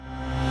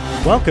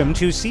Welcome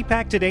to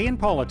CPAC Today in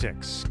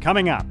Politics.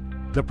 Coming up,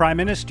 the Prime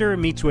Minister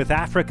meets with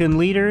African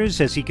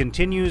leaders as he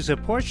continues a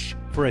push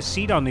for a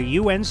seat on the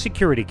UN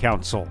Security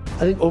Council. I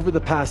think over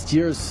the past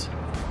years,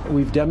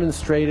 we've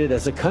demonstrated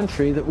as a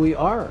country that we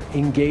are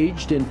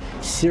engaged in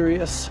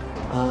serious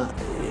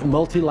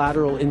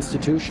multilateral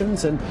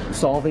institutions and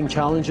solving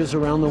challenges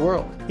around the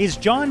world. Is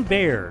John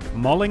Baird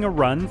mulling a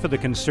run for the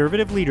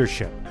Conservative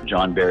leadership?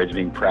 John Baird's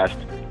being pressed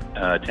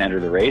to enter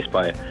the race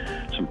by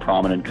some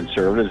prominent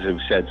Conservatives who've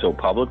said so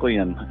publicly,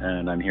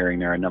 and I'm hearing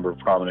there are a number of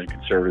prominent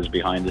Conservatives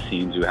behind the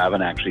scenes who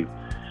haven't actually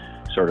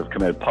sort of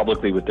come out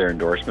publicly with their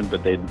endorsement,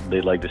 but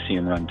they'd like to see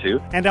him run too.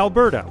 And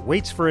Alberta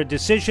waits for a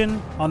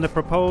decision on the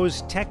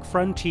proposed Teck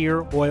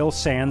Frontier oil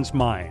sands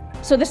mine.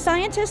 So the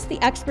scientists, the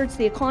experts,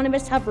 the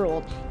economists have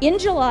ruled. In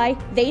July,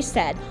 they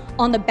said,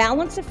 on the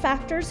balance of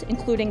factors,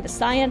 including the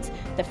science,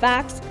 the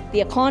facts, the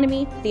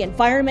economy, the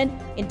environment,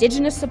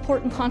 Indigenous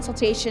support and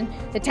consultation,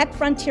 the Teck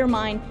Frontier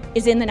mine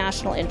is in the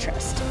national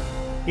interest.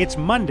 It's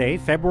Monday,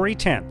 February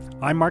 10th.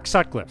 I'm Mark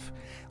Sutcliffe.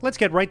 Let's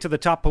get right to the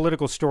top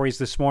political stories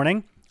this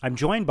morning. I'm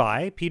joined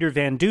by Peter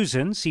Van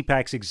Dusen,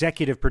 CPAC's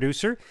executive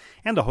producer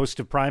and the host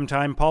of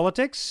Primetime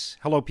Politics.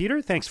 Hello,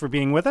 Peter. Thanks for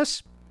being with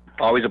us.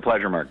 Always a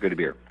pleasure, Mark. Good to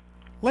be here.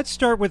 Let's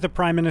start with the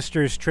Prime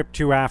Minister's trip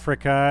to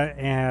Africa.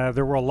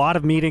 There were a lot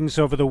of meetings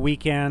over the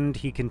weekend.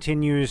 He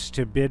continues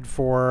to bid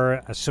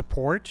for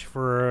support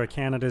for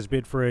Canada's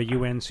bid for a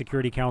UN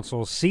Security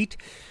Council seat.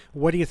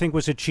 What do you think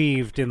was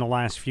achieved in the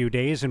last few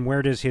days, and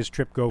where does his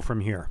trip go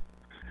from here?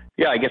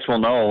 Yeah, I guess we'll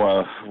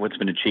know what's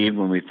been achieved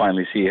when we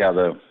finally see how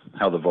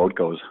the vote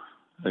goes.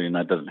 I mean,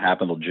 that doesn't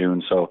happen till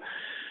June, so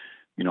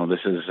this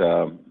is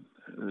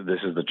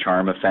the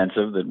charm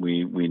offensive that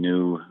we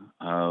knew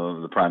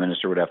the Prime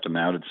Minister would have to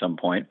mount at some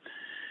point.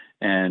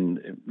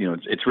 And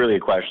it's really a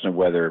question of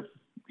whether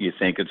you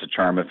think it's a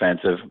charm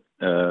offensive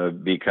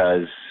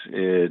because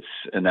it's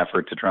an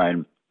effort to try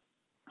and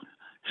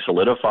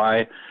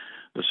solidify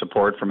the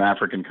support from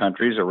African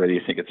countries, or whether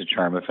you think it's a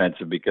charm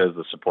offensive because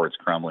the support's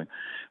crumbling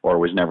or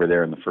was never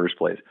there in the first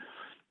place.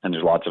 And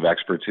there's lots of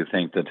experts who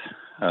think that,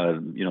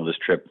 this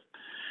trip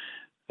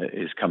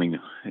is coming,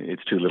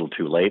 it's too little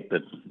too late,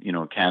 that,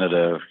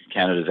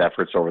 Canada's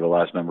efforts over the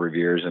last number of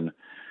years on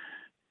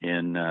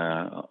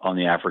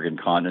the African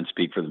continent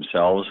speak for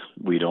themselves.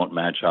 We don't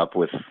match up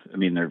with,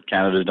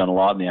 Canada's done a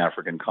lot in the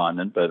African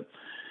continent, but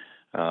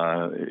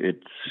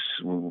it's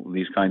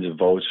these kinds of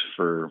votes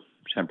for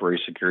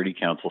temporary Security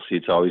Council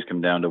seats always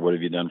come down to what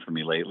have you done for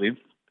me lately?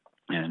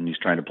 And he's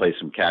trying to play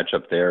some catch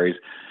up there. He's,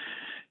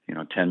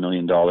 $10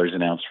 million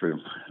announced for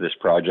this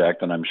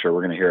project, and I'm sure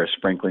we're going to hear a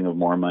sprinkling of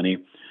more money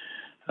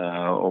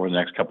over the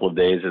next couple of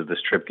days as this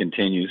trip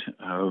continues.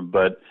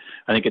 But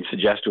I think it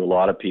suggests to a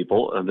lot of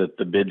people that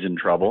the bid's in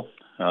trouble,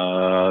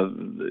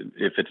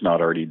 if it's not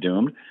already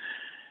doomed,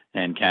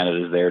 and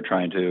Canada's there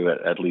trying to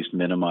at least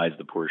minimize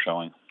the poor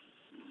showing.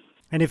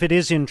 And if it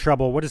is in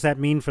trouble, what does that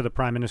mean for the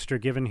Prime Minister,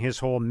 given his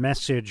whole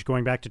message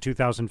going back to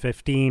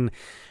 2015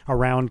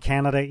 around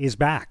Canada is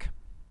back?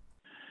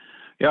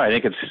 Yeah, I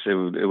think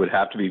it would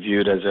have to be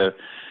viewed as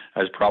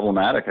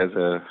problematic.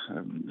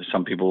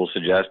 Some people will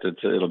suggest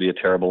it'll be a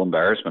terrible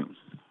embarrassment.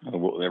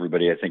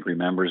 Everybody, I think,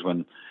 remembers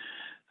when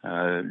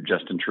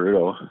Justin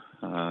Trudeau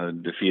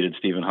defeated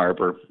Stephen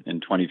Harper in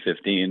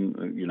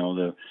 2015.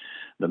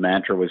 The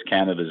mantra was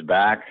Canada's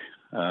back.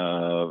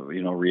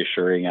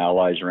 Reassuring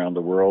allies around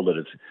the world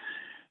that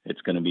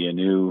it's going to be a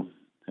new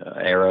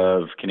era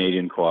of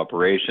Canadian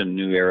cooperation,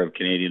 new era of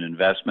Canadian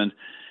investment.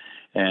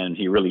 And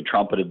he really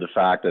trumpeted the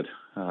fact that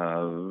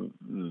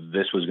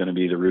this was going to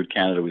be the route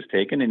Canada was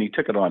taking, and he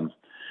took it on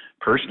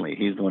personally.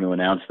 He's the one who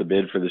announced the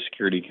bid for the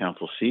Security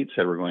Council seat,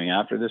 said we're going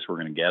after this, we're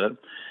going to get it.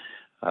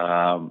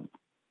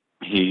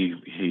 He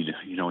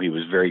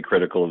was very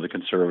critical of the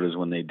Conservatives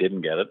when they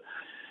didn't get it.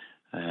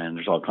 And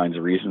there's all kinds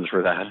of reasons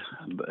for that.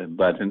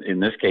 But in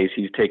this case,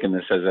 he's taken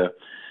this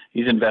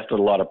he's invested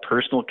a lot of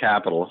personal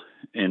capital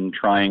in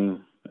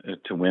trying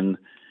to win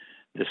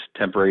this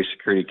temporary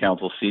Security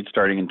Council seat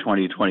starting in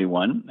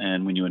 2021.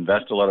 And when you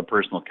invest a lot of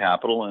personal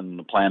capital and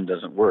the plan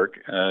doesn't work,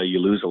 you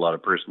lose a lot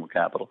of personal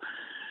capital.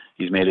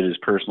 He's made it his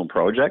personal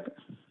project.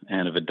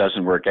 And if it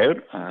doesn't work out,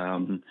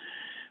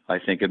 I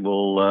think it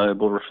will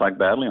reflect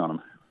badly on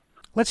him.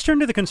 Let's turn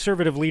to the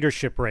Conservative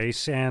leadership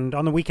race. And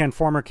on the weekend,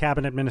 former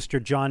Cabinet Minister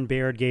John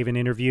Baird gave an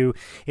interview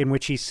in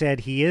which he said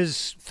he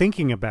is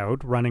thinking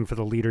about running for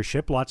the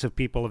leadership. Lots of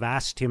people have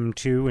asked him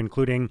to,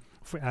 including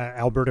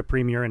Alberta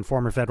Premier and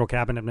former federal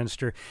Cabinet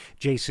Minister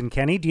Jason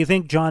Kenney. Do you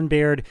think John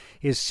Baird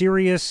is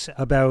serious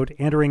about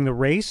entering the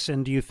race?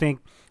 And do you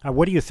think,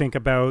 what do you think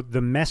about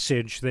the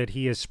message that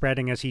he is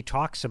spreading as he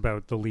talks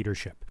about the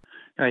leadership?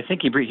 I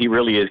think he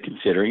really is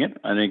considering it.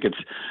 I think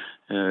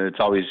it's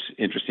always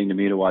interesting to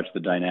me to watch the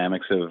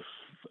dynamics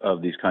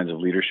of these kinds of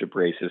leadership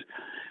races,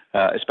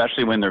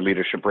 especially when they're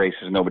leadership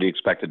races nobody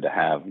expected to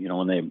have.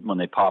 When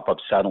they pop up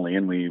suddenly,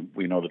 and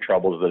we know the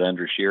troubles that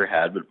Andrew Scheer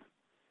had. But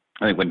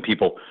I think when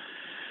people,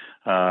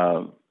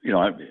 I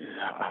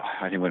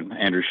think when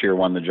Andrew Scheer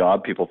won the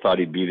job, people thought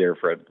he'd be there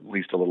for at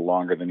least a little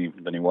longer than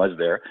he was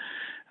there,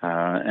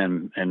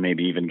 and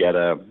maybe even get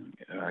a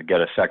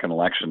get a second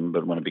election.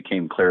 But when it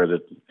became clear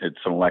that it's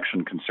an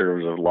election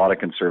conservatives, a lot of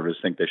conservatives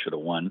think they should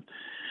have won,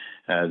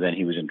 then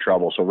he was in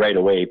trouble. So right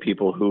away,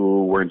 people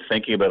who weren't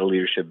thinking about a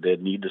leadership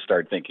bid need to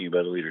start thinking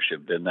about a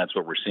leadership bid, and that's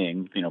what we're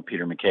seeing.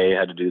 Peter MacKay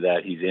had to do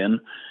that. He's in.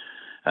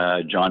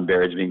 John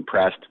Baird's being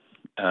pressed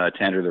to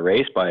enter the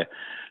race by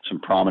some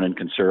prominent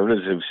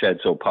conservatives who've said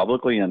so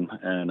publicly, and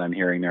I'm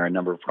hearing there are a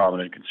number of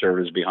prominent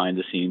conservatives behind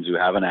the scenes who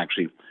haven't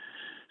actually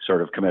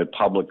sort of come out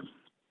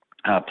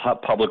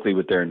publicly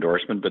with their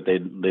endorsement, but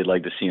they'd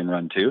like to see him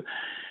run too.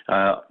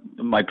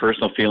 My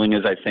personal feeling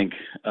is I think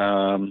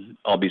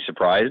I'll be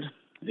surprised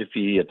if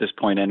he at this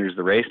point enters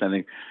the race. And I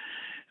think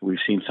we've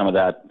seen some of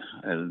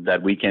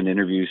that weekend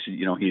interviews.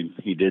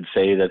 He did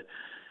say that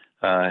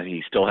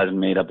he still hasn't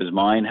made up his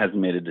mind, hasn't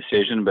made a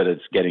decision, but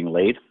it's getting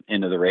late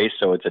into the race,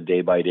 so it's a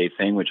day-by-day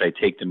thing, which I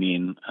take to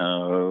mean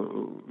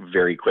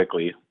very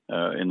quickly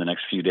in the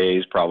next few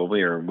days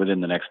probably, or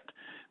within the next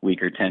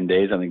week or 10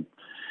 days. I think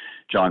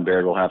John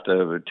Baird will have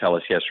to tell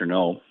us yes or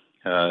no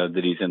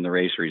that he's in the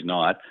race or he's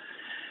not.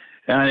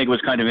 And I think it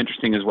was kind of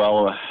interesting as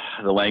well,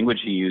 the language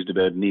he used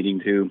about needing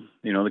to,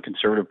 the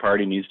Conservative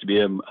Party needs to be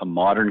a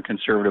modern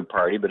Conservative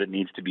Party, but it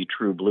needs to be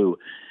true blue.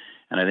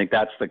 And I think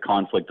that's the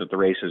conflict that the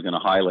race is going to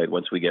highlight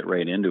once we get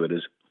right into it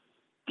is,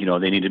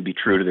 they need to be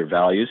true to their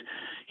values.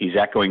 He's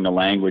echoing the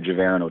language of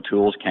Aaron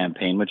O'Toole's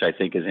campaign, which I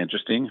think is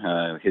interesting.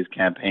 His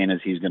campaign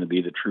is he's going to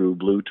be the true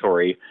blue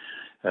Tory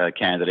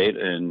candidate,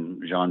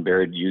 and John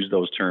Baird used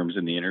those terms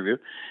in the interview.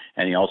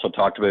 And he also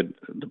talked about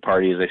the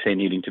party, as I say,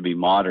 needing to be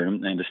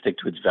modern and to stick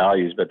to its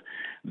values. But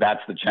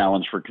that's the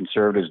challenge for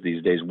conservatives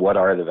these days. What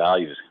are the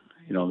values?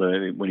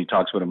 When he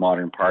talks about a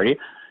modern party,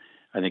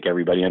 I think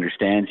everybody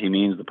understands he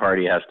means the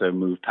party has to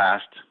move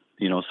past,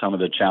 some of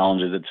the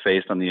challenges it's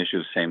faced on the issue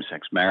of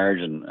same-sex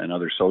marriage and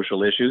other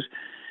social issues.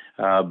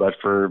 But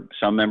for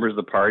some members of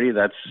the party,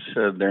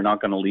 they're not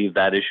going to leave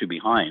that issue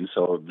behind.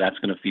 So that's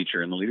going to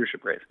feature in the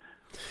leadership race.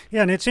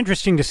 Yeah, and it's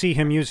interesting to see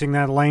him using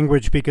that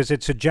language because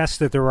it suggests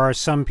that there are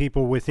some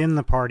people within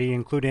the party,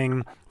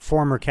 including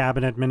former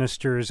cabinet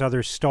ministers,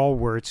 other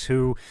stalwarts,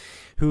 who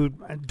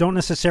don't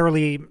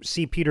necessarily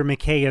see Peter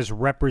MacKay as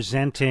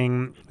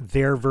representing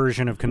their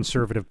version of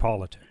conservative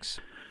politics.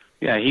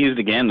 Yeah, he used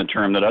again the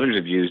term that others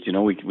have used.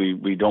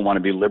 We don't want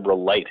to be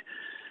liberal light.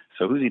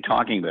 So who's he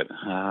talking about?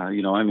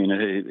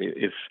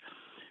 If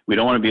we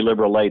don't want to be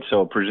liberal light,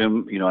 so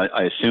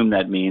I assume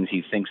that means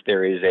he thinks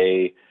there is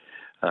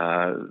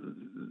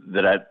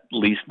that at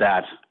least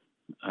that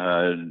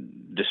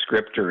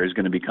descriptor is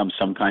going to become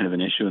some kind of an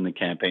issue in the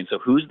campaign. So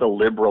who's the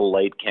liberal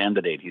light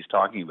candidate he's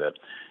talking about?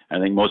 I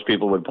think most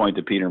people would point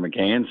to Peter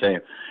MacKay and say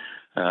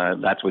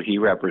that's what he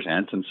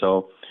represents. And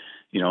so,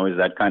 is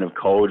that kind of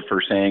code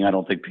for saying I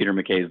don't think Peter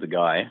MacKay is the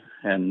guy?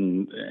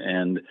 And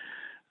is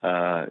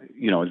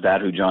that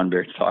who John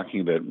Baird's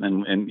talking about?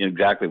 And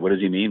exactly what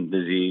does he mean?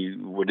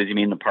 What does he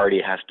mean the party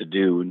has to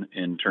do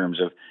in terms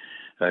of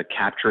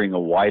capturing a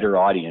wider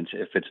audience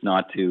if it's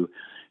not to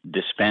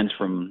dispense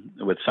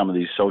with some of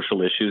these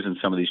social issues and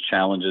some of these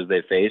challenges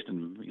they faced?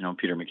 And,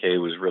 Peter MacKay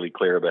was really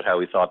clear about how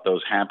he thought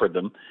those hampered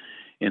them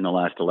in the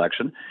last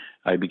election.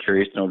 I'd be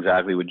curious to know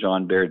exactly what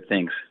John Baird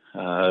thinks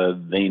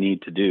they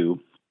need to do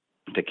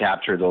to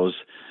capture those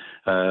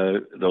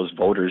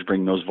voters,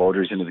 bring those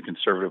voters into the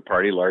Conservative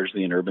Party,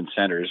 largely in urban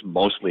centers.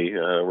 Mostly,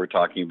 we're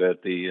talking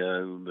about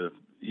the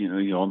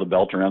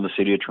belt around the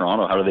city of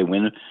Toronto. How do they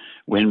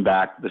win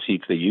back the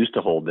seats they used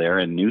to hold there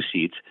and new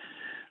seats,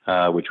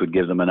 which would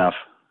give them enough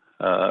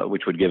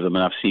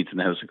seats in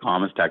the House of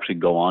Commons to actually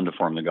go on to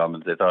form the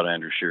government they thought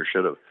Andrew Scheer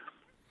should have.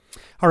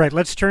 All right,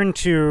 let's turn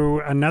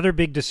to another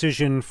big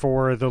decision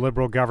for the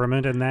Liberal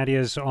government, and that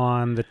is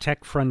on the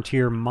Tech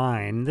Frontier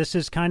mine. This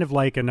is kind of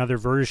like another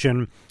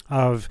version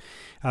of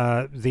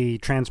the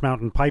Trans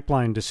Mountain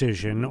Pipeline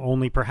decision,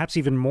 only perhaps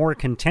even more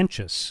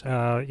contentious,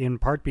 in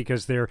part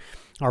because there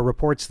are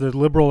reports that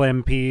Liberal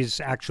MPs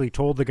actually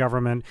told the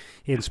government,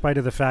 in spite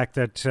of the fact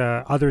that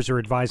others are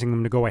advising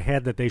them to go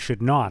ahead, that they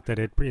should not, that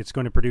it's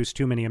going to produce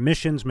too many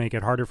emissions, make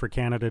it harder for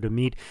Canada to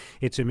meet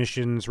its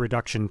emissions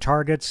reduction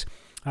targets.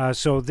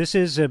 So this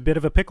is a bit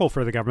of a pickle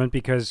for the government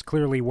because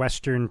clearly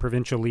Western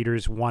provincial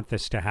leaders want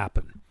this to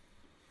happen.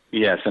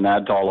 Yes, and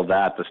add to all of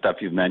that, the stuff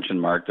you've mentioned,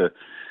 Mark,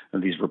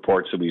 these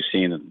reports that we've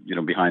seen,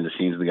 behind the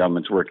scenes, the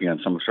government's working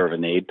on some sort of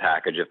an aid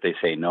package if they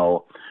say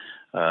no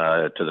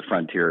to the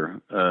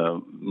Frontier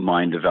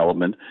mine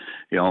development.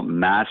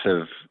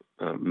 Massive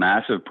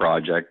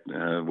project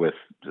with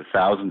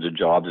thousands of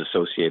jobs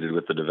associated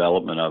with the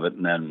development of it,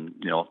 and then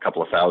a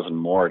couple of thousand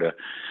more to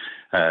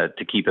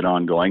keep it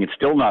ongoing. It's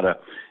still not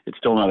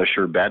a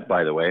sure bet,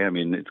 by the way. I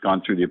mean, it's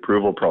gone through the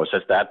approval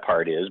process. That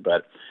part is,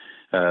 but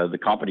the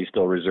company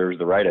still reserves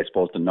the right, I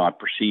suppose, to not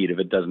proceed if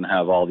it doesn't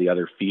have all the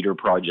other feeder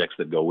projects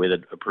that go with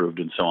it approved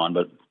and so on.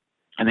 But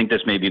I think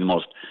this may be the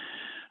most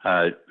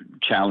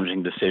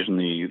challenging decision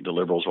the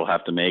Liberals will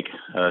have to make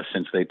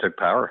since they took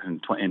power in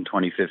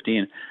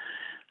 2015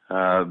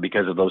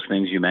 because of those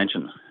things you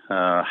mentioned.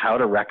 How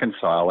to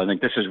reconcile. I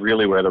think this is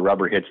really where the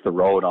rubber hits the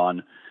road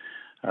on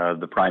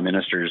the Prime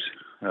Minister's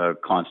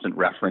constant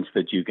reference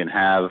that you can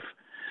have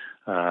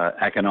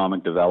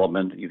economic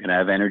development, you can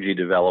have energy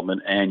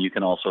development, and you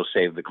can also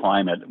save the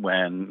climate.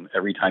 When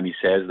every time he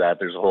says that,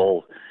 there's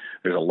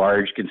a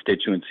large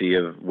constituency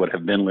of what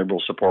have been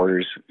Liberal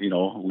supporters,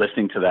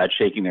 listening to that,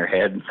 shaking their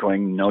head and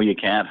going, no, you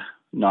can't,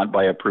 not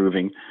by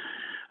approving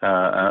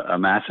a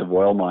massive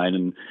oil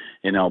mine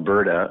in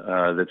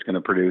Alberta that's going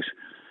to produce,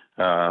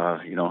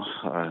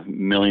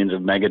 millions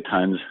of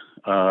megatons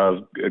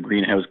of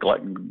greenhouse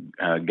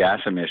gas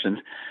emissions,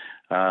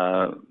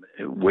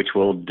 which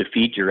will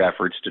defeat your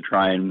efforts to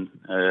try and,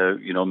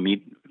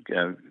 meet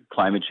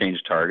climate change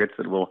targets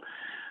that will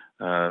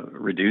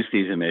reduce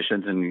these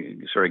emissions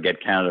and sort of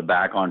get Canada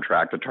back on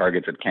track to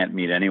targets it can't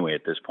meet anyway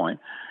at this point.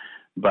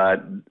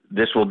 But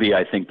this will be,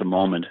 I think, the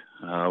moment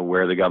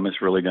where the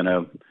government's really going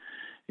to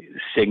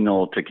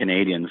signal to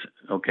Canadians,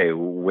 okay,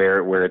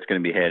 where it's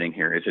going to be heading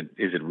here. Is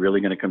it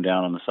really going to come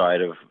down on the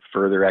side of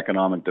further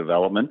economic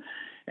development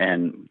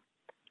and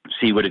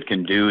see what it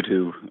can do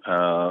to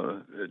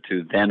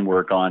then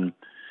work on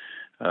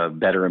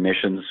better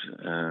emissions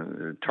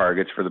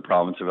targets for the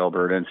province of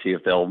Alberta and see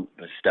if they'll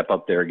step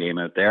up their game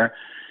out there,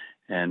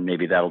 and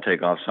maybe that'll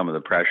take off some of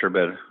the pressure.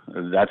 But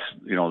that's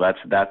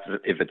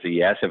if it's a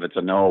yes. If it's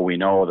a no, we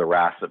know the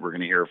wrath that we're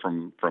going to hear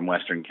from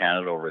Western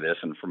Canada over this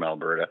and from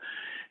Alberta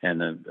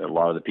and a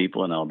lot of the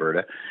people in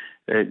Alberta.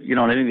 And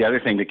I think the other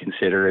thing to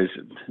consider is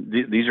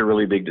these are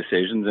really big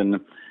decisions, and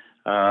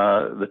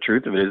the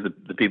truth of it is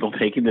the people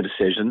taking the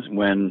decisions,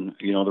 when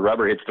the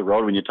rubber hits the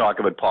road, when you talk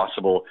about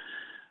possible,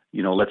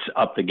 let's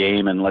up the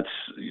game and let's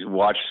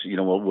watch,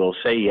 we'll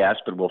say yes,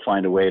 but we'll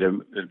find a way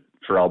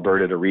for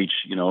Alberta to reach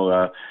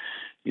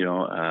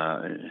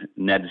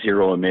net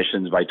zero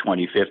emissions by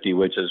 2050,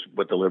 which is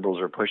what the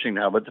Liberals are pushing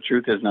now. But the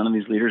truth is, none of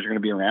these leaders are going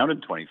to be around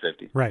in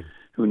 2050. Right.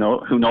 Who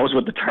knows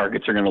what the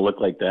targets are going to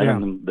look like then? Yeah.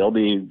 And they'll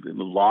be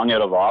long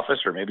out of office,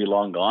 or maybe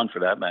long gone for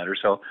that matter.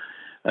 So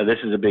this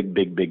is a big,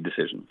 big, big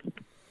decision.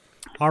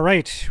 All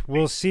right.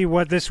 We'll see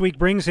what this week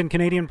brings in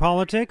Canadian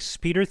politics.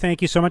 Peter,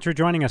 thank you so much for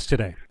joining us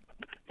today.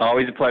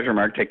 Always a pleasure,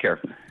 Mark. Take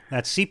care.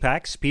 That's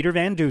CPAC's Peter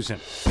Van Dusen.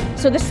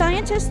 So the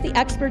scientists, the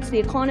experts, the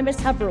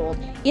economists have ruled.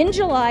 In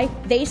July,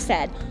 they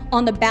said,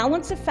 on the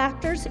balance of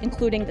factors,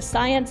 including the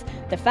science,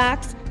 the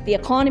facts, the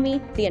economy,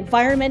 the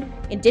environment,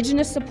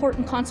 Indigenous support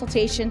and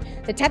consultation,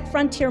 the Tech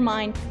Frontier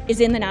mine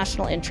is in the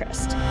national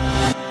interest.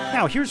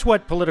 Now, here's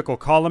what political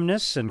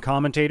columnists and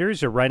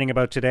commentators are writing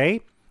about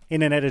today.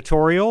 In an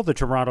editorial, the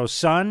Toronto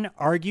Sun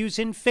argues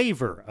in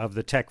favor of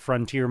the Tech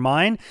Frontier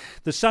mine.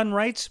 The Sun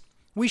writes,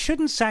 "We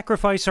shouldn't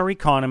sacrifice our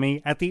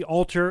economy at the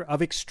altar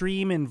of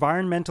extreme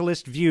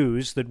environmentalist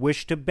views that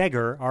wish to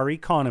beggar our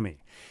economy.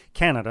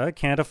 Canada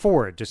can't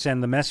afford to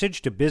send the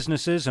message to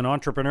businesses and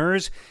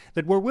entrepreneurs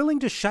that we're willing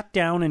to shut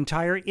down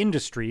entire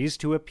industries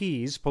to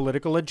appease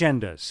political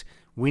agendas.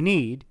 We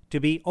need to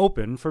be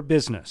open for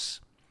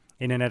business."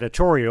 In an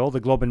editorial,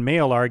 the Globe and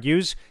Mail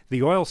argues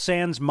the oil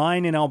sands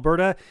mine in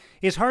Alberta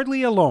is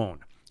hardly alone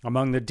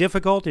among the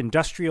difficult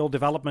industrial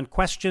development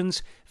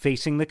questions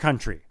facing the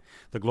country.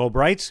 The Globe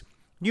writes,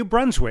 New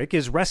Brunswick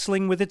is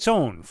wrestling with its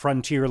own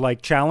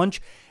frontier-like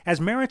challenge as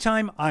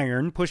Maritime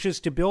Iron pushes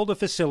to build a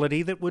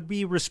facility that would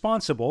be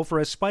responsible for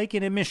a spike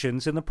in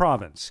emissions in the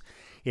province.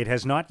 It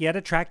has not yet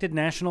attracted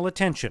national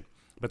attention,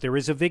 but there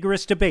is a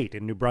vigorous debate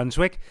in New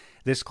Brunswick.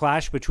 This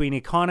clash between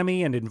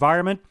economy and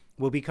environment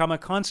will become a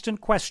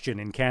constant question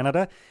in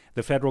Canada.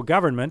 The federal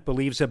government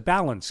believes a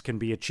balance can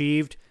be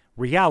achieved.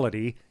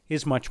 Reality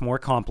is much more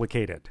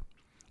complicated.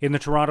 In the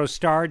Toronto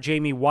Star,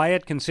 Jamie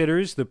Wyatt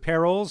considers the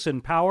perils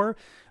and power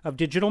of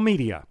digital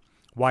media.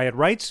 Wyatt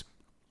writes,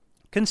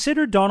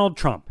 "Consider Donald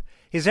Trump.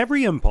 His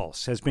every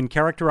impulse has been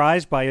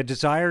characterized by a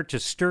desire to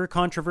stir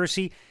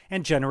controversy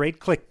and generate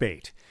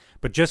clickbait.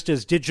 But just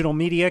as digital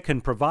media can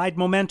provide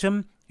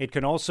momentum, it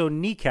can also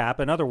kneecap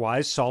an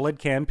otherwise solid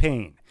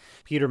campaign.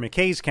 Peter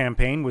MacKay's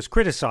campaign was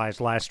criticized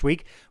last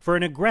week for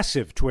an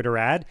aggressive Twitter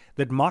ad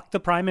that mocked the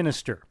Prime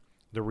Minister.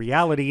 The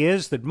reality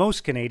is that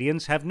most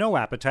Canadians have no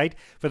appetite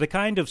for the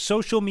kind of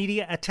social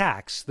media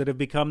attacks that have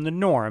become the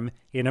norm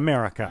in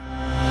America."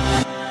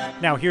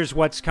 Now, here's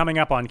what's coming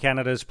up on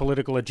Canada's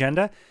political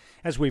agenda.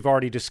 As we've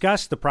already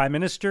discussed, the Prime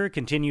Minister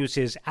continues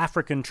his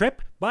African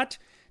trip, but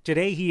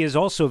today he is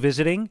also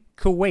visiting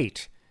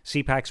Kuwait.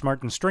 CPAC's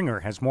Martin Stringer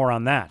has more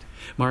on that.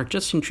 Mark,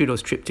 Justin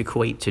Trudeau's trip to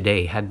Kuwait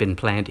today had been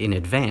planned in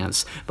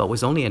advance, but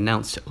was only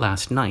announced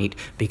last night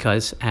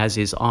because, as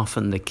is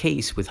often the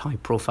case with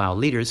high-profile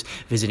leaders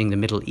visiting the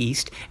Middle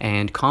East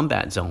and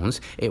combat zones,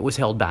 it was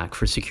held back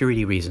for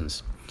security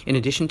reasons. In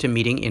addition to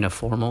meeting in a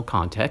formal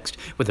context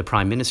with the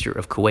Prime Minister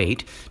of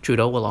Kuwait,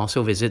 Trudeau will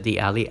also visit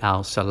the Ali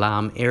Al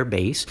Salam Air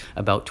Base,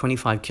 about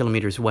 25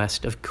 kilometers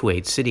west of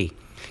Kuwait City.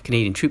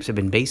 Canadian troops have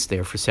been based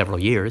there for several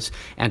years,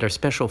 and our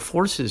Special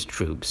Forces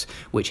troops,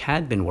 which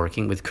had been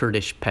working with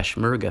Kurdish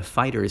Peshmerga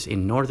fighters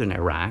in northern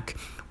Iraq,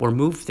 were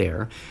moved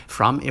there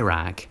from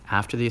Iraq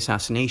after the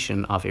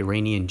assassination of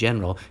Iranian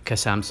General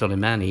Qasem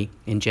Soleimani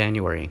in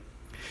January.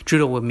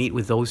 Trudeau will meet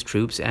with those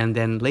troops and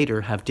then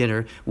later have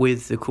dinner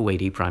with the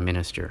Kuwaiti Prime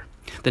Minister.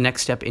 The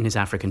next step in his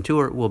African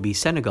tour will be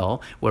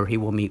Senegal, where he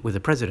will meet with the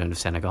president of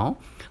Senegal.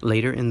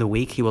 Later in the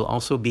week, he will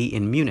also be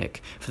in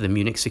Munich for the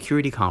Munich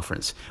Security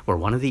Conference, where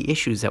one of the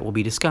issues that will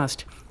be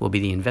discussed will be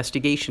the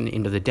investigation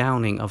into the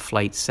downing of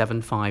Flight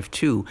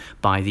 752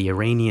 by the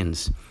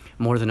Iranians.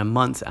 More than a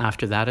month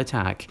after that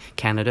attack,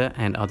 Canada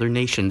and other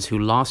nations who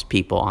lost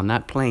people on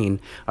that plane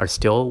are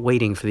still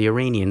waiting for the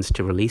Iranians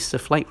to release the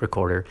flight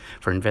recorder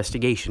for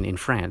investigation in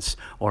France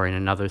or in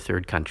another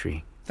third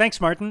country.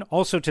 Thanks, Martin.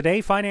 Also today,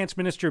 Finance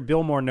Minister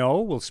Bill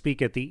Morneau will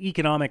speak at the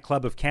Economic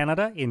Club of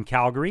Canada in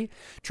Calgary.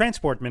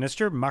 Transport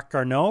Minister Marc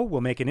Garneau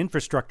will make an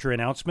infrastructure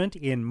announcement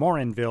in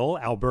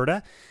Morinville,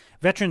 Alberta.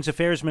 Veterans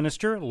Affairs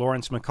Minister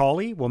Lawrence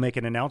Macaulay will make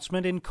an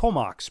announcement in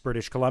Comox,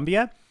 British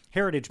Columbia.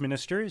 Heritage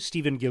Minister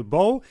Stephen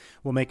Guilbeault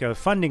will make a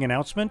funding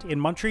announcement in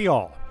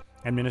Montreal.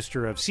 And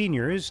Minister of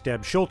Seniors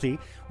Deb Schulte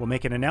will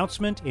make an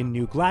announcement in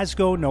New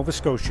Glasgow, Nova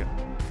Scotia.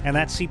 And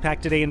that's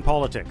CPAC Today in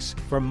Politics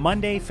for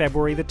Monday,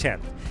 February the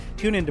 10th.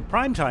 Tune into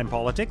Primetime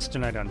Politics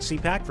tonight on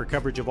CPAC for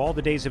coverage of all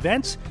the day's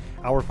events.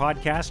 Our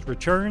podcast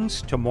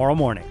returns tomorrow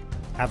morning.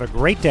 Have a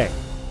great day.